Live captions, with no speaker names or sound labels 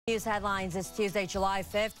News headlines this Tuesday, July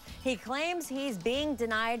 5th. He claims he's being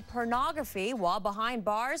denied pornography while behind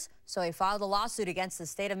bars, so he filed a lawsuit against the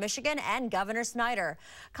state of Michigan and Governor Snyder.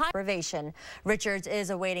 Aggravation. Richards is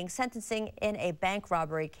awaiting sentencing in a bank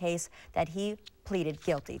robbery case that he pleaded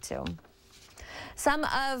guilty to. Some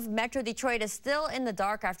of Metro Detroit is still in the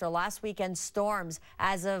dark after last weekend's storms.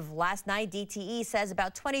 As of last night, DTE says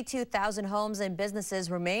about 22,000 homes and businesses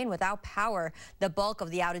remain without power. The bulk of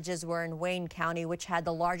the outages were in Wayne County, which had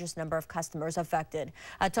the largest number of customers affected.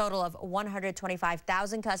 A total of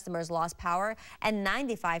 125,000 customers lost power and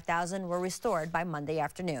 95,000 were restored by Monday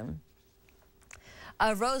afternoon.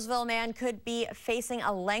 A Roseville man could be facing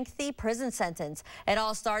a lengthy prison sentence. It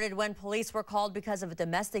all started when police were called because of a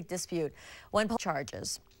domestic dispute.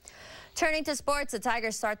 Charges. Turning to sports, the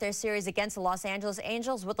Tigers start their series against the Los Angeles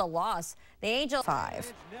Angels with a loss. The Angels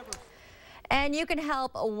 5. And you can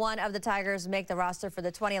help one of the Tigers make the roster for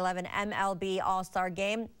the 2011 MLB All-Star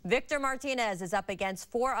Game. Victor Martinez is up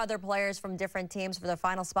against 4 other players from different teams for the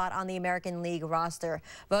final spot on the American League roster.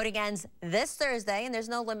 Voting ends this Thursday, and there's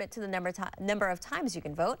no limit to the number of times you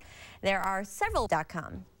can vote. There are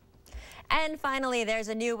several.com. And finally, there's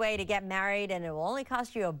a new way to get married, and it will only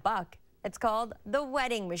cost you $1. It's called the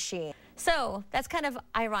wedding machine. So that's kind of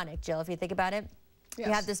ironic, Jill, if you think about it. Yes.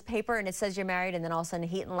 You have this paper, and it says you're married, and then all of a sudden,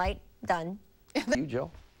 heat and light, done. You, Jill.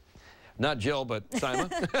 Not Jill, but Syma.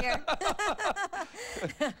 Here.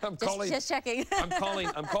 Just checking.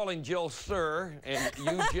 I'm calling Jill Sir, and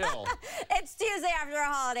you Jill. It's Tuesday after a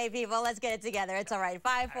holiday, people. Let's get it together. It's all right.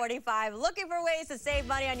 5:45. Looking for ways to save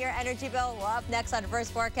money on your energy bill? Well, up next on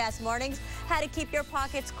First Forecast Mornings, how to keep your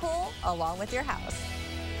pockets cool along with your house.